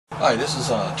Hi, this is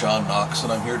John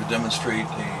Noxon. I'm here to demonstrate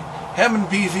a Hammond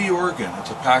BV organ. It's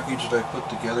a package that I put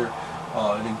together.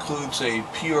 It includes a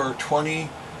PR20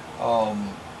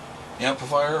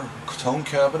 amplifier, tone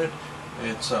cabinet.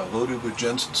 It's loaded with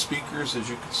Jensen speakers, as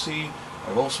you can see.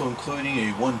 I'm also including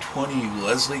a 120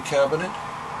 Leslie cabinet.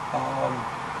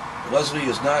 Leslie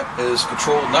is not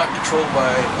controlled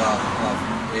by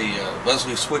a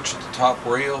Leslie switch at the top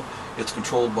rail. It's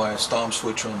controlled by a stomp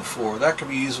switch on the floor. That can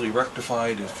be easily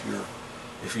rectified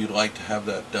if you'd like to have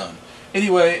that done.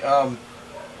 Anyway,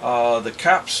 the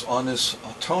caps on this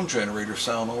tone generator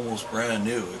sound almost brand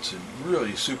new. It's in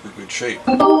really super good shape.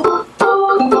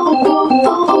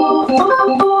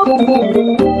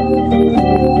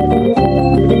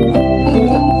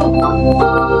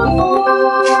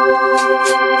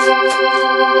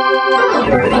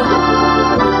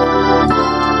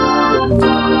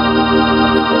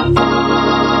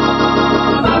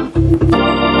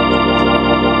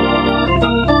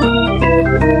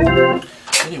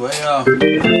 Anyway,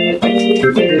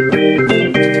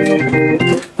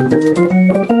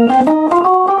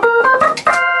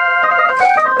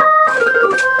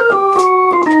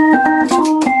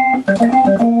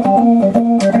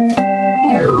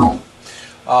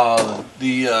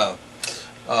 the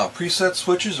preset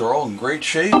switches are all in great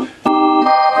shape.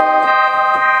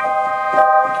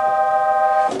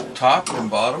 Top and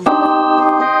bottom.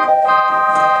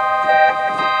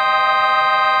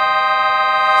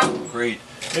 Great.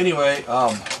 Anyway,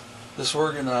 this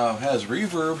organ has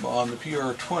reverb on the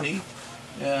PR20,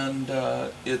 and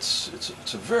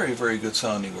it's a very, very good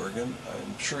sounding organ.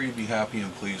 I'm sure you'd be happy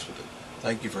and pleased with it.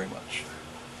 Thank you very much.